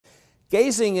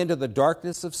Gazing into the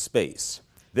darkness of space.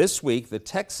 This week, the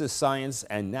Texas Science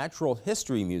and Natural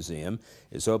History Museum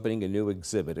is opening a new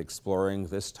exhibit exploring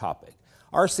this topic.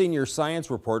 Our senior science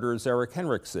reporter is Eric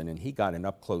Henriksen, and he got an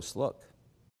up-close look.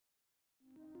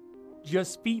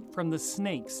 Just feet from the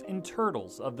snakes and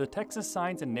turtles of the Texas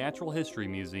Science and Natural History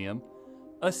Museum,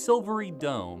 a silvery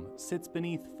dome sits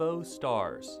beneath faux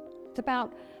stars. It's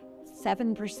about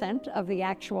 7% of the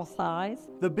actual size.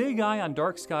 The Big Eye on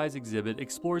Dark Skies exhibit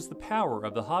explores the power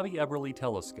of the Hobby-Eberly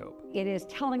telescope. It is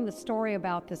telling the story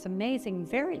about this amazing,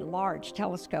 very large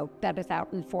telescope that is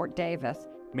out in Fort Davis.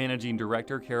 Managing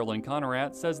Director Carolyn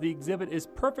Connerat says the exhibit is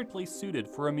perfectly suited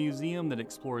for a museum that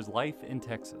explores life in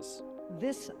Texas.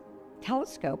 This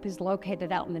telescope is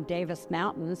located out in the Davis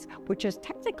Mountains, which is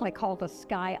technically called a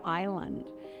sky island.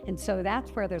 And so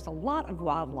that's where there's a lot of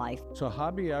wildlife. So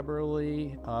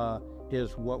Hobby-Eberly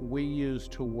is what we use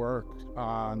to work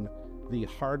on the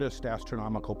hardest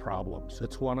astronomical problems.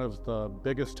 It's one of the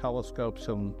biggest telescopes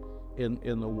in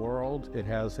the world. It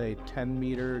has a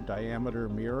 10-meter diameter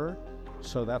mirror,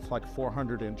 so that's like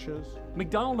 400 inches.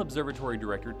 McDonald Observatory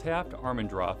Director Taft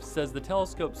Armendroff says the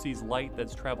telescope sees light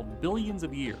that's traveled billions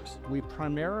of years. We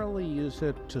primarily use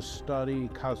it to study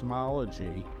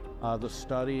cosmology, the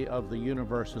study of the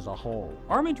universe as a whole.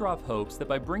 Armendroff hopes that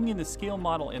by bringing the scale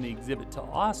model in the exhibit to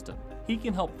Austin, he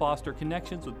can help foster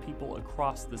connections with people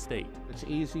across the state. It's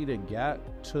easy to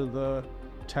get to the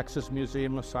Texas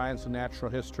Museum of Science and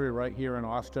Natural History right here in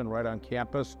Austin, right on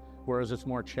campus, whereas it's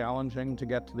more challenging to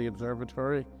get to the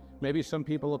observatory. Maybe some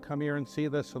people will come here and see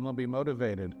this and they'll be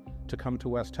motivated to come to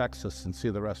West Texas and see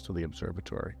the rest of the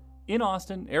observatory. In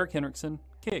Austin, Eric Henriksen,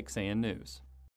 KXAN News.